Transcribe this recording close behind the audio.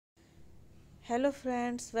Hello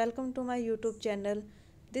friends, welcome to my YouTube channel.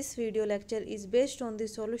 This video lecture is based on the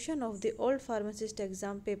solution of the old pharmacist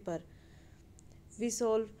exam paper. We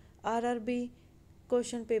solve RRB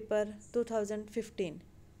question paper 2015.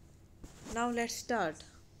 Now let's start.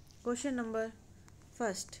 Question number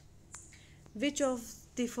first. Which of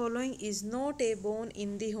the following is not a bone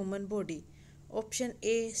in the human body? Option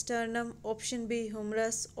A sternum, option B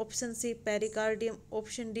humerus, option C pericardium,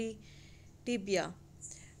 option D tibia.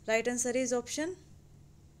 Right answer is option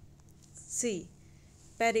C.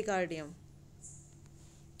 Pericardium.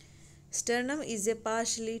 Sternum is a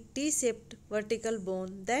partially T-shaped vertical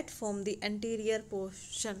bone that forms the anterior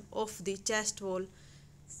portion of the chest wall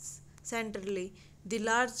centrally. The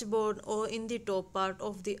large bone or in the top part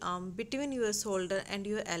of the arm between your shoulder and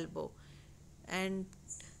your elbow. And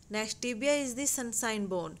next, tibia is the sunshine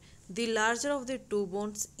bone. The larger of the two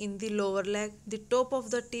bones in the lower leg. The top of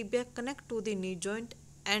the tibia connect to the knee joint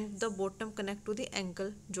and the bottom connect to the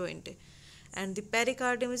ankle joint. And the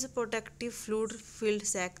pericardium is a protective fluid filled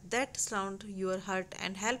sac that surrounds your heart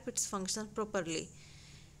and help its function properly.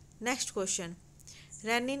 Next question.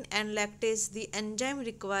 Renin and lactase, the enzyme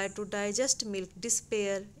required to digest milk,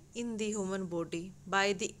 disappear in the human body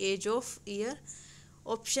by the age of year.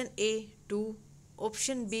 Option A 2,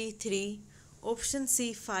 option B 3, option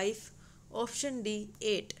C 5, option D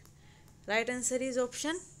 8. Right answer is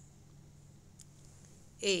option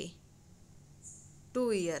A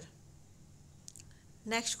 2 year.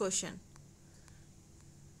 Next question.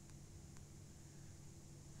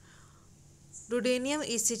 Duodenum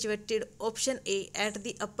is situated option A at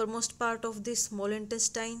the uppermost part of the small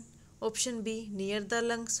intestine, option B near the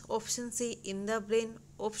lungs, option C in the brain,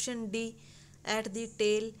 option D at the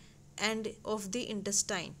tail end of the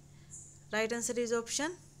intestine. Right answer is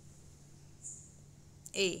option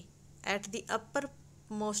A at the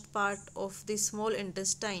uppermost part of the small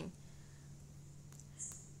intestine.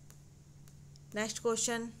 Next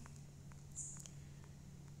question.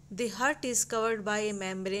 The heart is covered by a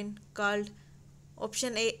membrane called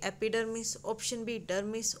option A epidermis, option B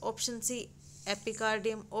dermis, option C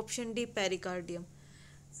epicardium, option D pericardium.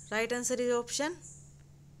 Right answer is option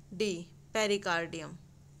D pericardium.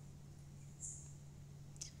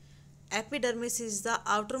 Epidermis is the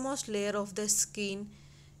outermost layer of the skin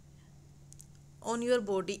on your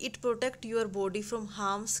body. It protects your body from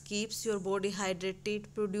harms, keeps your body hydrated,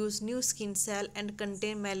 produces new skin cell and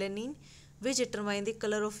contain melanin which determine the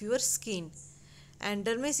color of your skin. And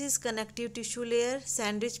dermis is connective tissue layer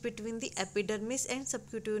sandwiched between the epidermis and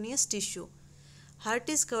subcutaneous tissue. Heart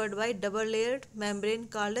is covered by double layered membrane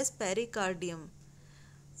called as pericardium.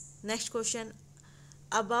 Next question.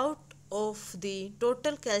 About of the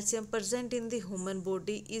total calcium present in the human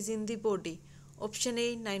body is in the body. Option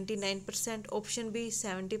A 99%, option B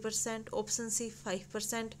 70%, option C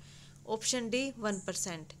 5%, option D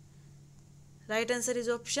 1%. Right answer is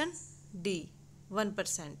option D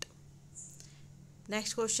 1%.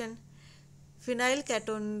 Next question.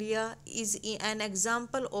 Phenylketonuria is an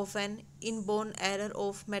example of an inborn error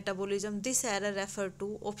of metabolism. This error refers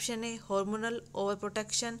to option A hormonal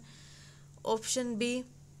overprotection, option B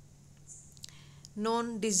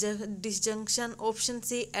non-disjunction, option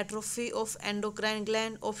C atrophy of endocrine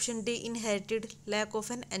gland, option D inherited lack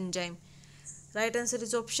of an enzyme. Right answer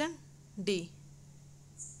is option D.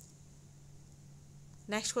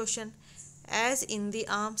 Next question. As in the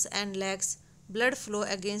arms and legs, blood flow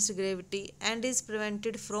against gravity and is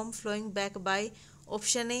prevented from flowing back by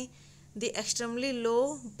option A the extremely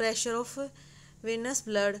low pressure of venous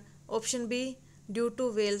blood, option B due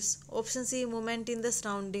to valves, option C movement in the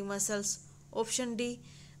surrounding muscles, option D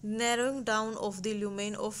narrowing down of the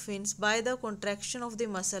lumen of veins by the contraction of the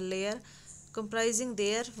muscle layer comprising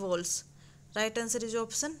their walls. Right answer is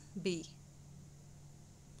option B.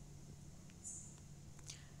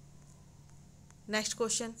 Next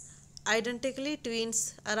question. Identically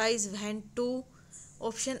twins arise when two.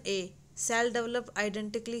 Option A cell develop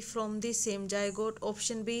identically from the same zygote,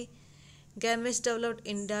 option B gametes developed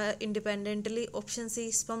independently, option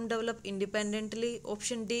C sperm develop independently,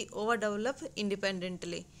 option D overdevelop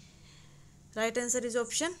independently. Right answer is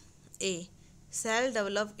option A cell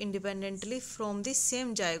develop independently from the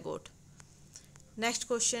same zygote. Next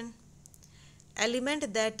question.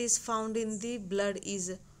 Element that is found in the blood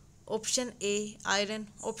is option A iron,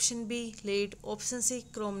 option B lead, option C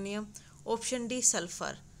chromium, option D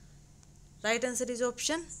sulfur. Right answer is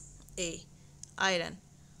option A iron.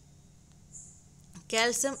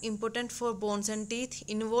 Calcium important for bones and teeth,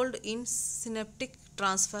 involved in synaptic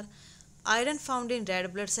transfer. Iron found in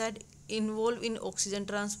red blood cell, involved in oxygen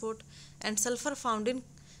transport, and sulfur found in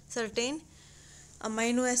certain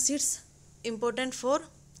amino acids, important for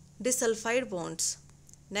disulfide bonds.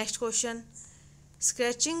 Next question.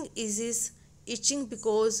 Scratching is itching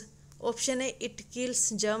because option A, it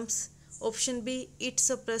kills germs. Option B, it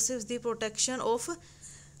suppresses the protection of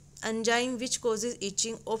enzyme which causes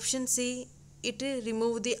itching. Option C, it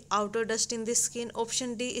removes the outer dust in the skin.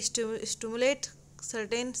 Option D, stimulate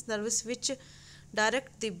certain nerves which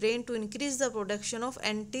direct the brain to increase the production of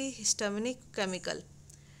antihistaminic chemical.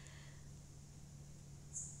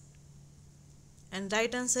 And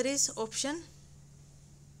right answer is option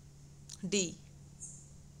D.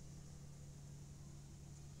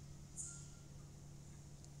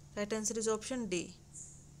 Right answer is option D.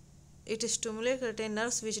 It stimulates certain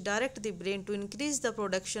nerves which direct the brain to increase the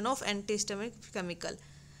production of antihistaminic chemical.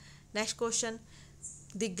 Next question.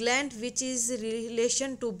 The gland which is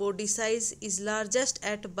relation to body size is largest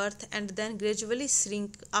at birth and then gradually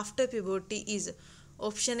shrink after puberty is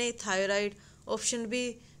option A, thyroid, option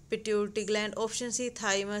B, pituitary gland, option C,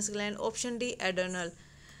 thymus gland, option D, adrenal.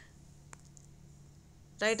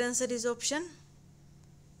 Right answer is option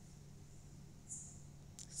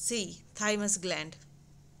C, thymus gland.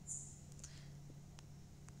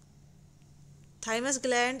 Thymus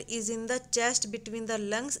gland is in the chest between the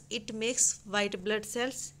lungs. It makes white blood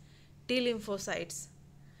cells, T lymphocytes,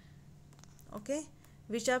 okay,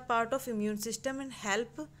 which are part of immune system and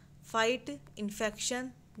help fight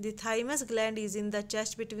infection. The thymus gland is in the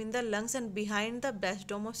chest between the lungs and behind the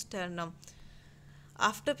brainstem of sternum.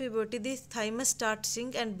 After puberty, the thymus starts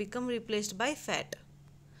shrink and become replaced by fat.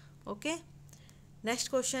 Okay. Next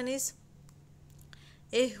question is,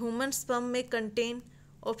 a human sperm may contain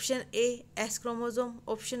option A, S chromosome,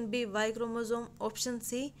 option B, Y chromosome, option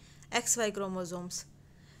C, XY chromosomes.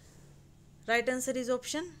 Right answer is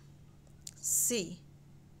option C.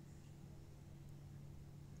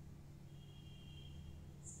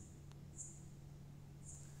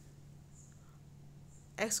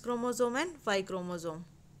 X chromosome and Y chromosome.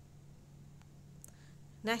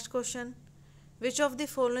 Next question. Which of the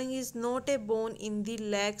following is not a bone in the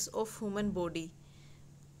legs of human body?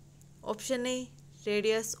 Option A,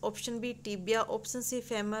 radius, option B, tibia, option C,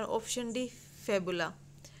 femur, option D, fibula.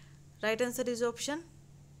 Right answer is option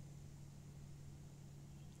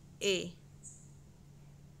A.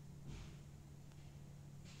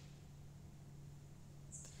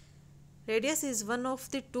 Radius is one of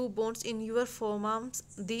the two bones in your forearms,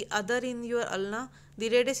 the other in your ulna. The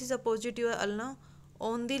radius is opposite your ulna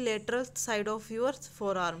on the lateral side of your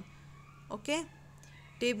forearm. Okay.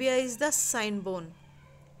 Tibia is the sine bone.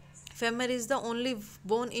 Femur is the only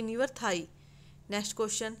bone in your thigh. Next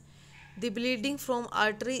question. The bleeding from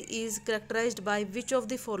artery is characterized by which of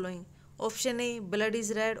the following? Option A, blood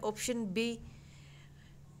is red. Option B,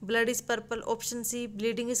 blood is purple. Option C,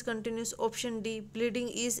 bleeding is continuous. Option D, bleeding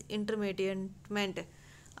is intermittent.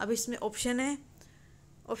 अब इसमें option है,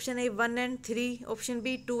 option A 1 and 3, option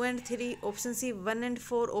B 2 and 3, option C 1 and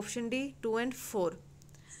 4, option D 2 and 4.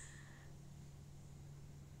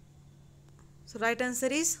 So right answer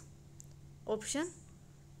is option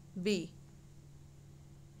B,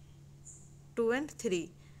 2 and 3.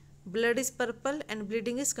 Blood is purple and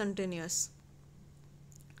bleeding is continuous.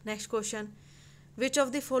 Next question. Which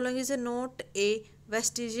of the following is not a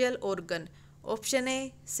vestigial organ? Option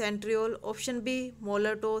A, centriole, option B,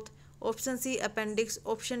 molar tooth, option C, appendix,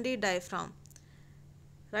 option D, diaphragm.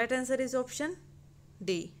 Right answer is option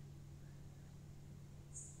D.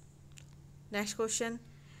 Next question.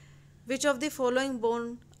 Which of the following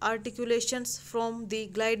bone articulations from the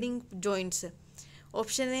gliding joints?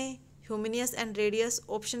 Option A, humerus and radius,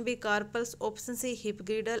 option B, carpals, option C, hip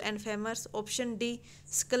girdle and femurs, option D,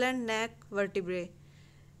 skull and neck vertebrae.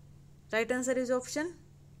 Right answer is option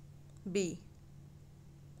B.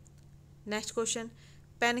 Next question.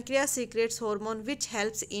 Pancreas secretes hormone which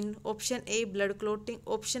helps in option A, blood clotting,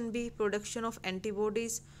 option B, production of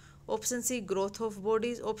antibodies, option C, growth of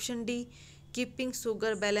bodies, option D, keeping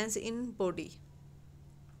sugar balance in body.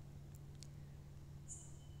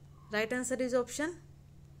 Right answer is option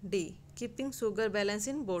D, keeping sugar balance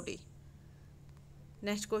in body.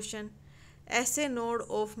 Next question. SA node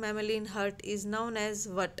of mammalian heart is known as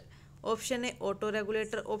what? Option A,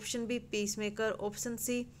 autoregulator, option B, pacemaker, option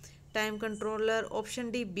C, time controller, option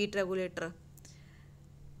D, beat regulator.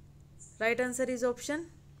 Right answer is option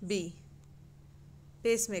B,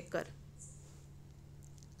 pacemaker.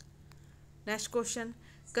 Next question.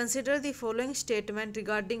 Consider the following statement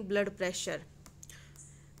regarding blood pressure.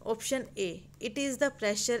 Option A, it is the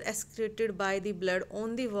pressure excreted by the blood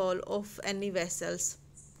on the wall of any vessels.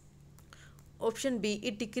 Option B,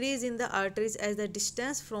 it decreases in the arteries as the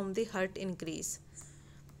distance from the heart increase.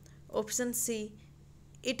 Option C,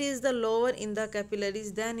 it is the lower in the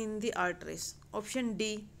capillaries than in the arteries. Option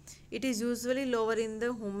D, It is usually lower in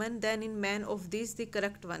the woman than in man. Of these, the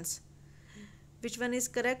correct ones. Which one is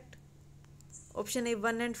correct? Option A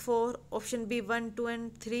 1 and 4, option B 1, 2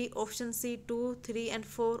 and 3, option C 2, 3 and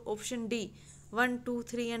 4, option D 1, 2,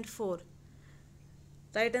 3 and 4.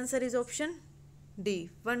 Right answer is option D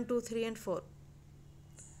 1, 2, 3 and 4.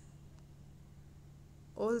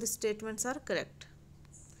 All the statements are correct.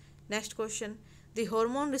 Next question. The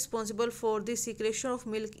hormone responsible for the secretion of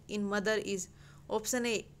milk in mother is option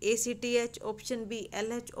A ACTH, option B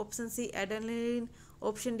LH, option C adrenaline,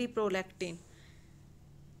 option D prolactin.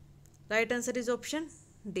 Right answer is option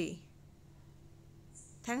D.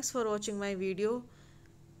 Thanks for watching my video.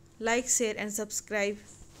 Like, share and subscribe.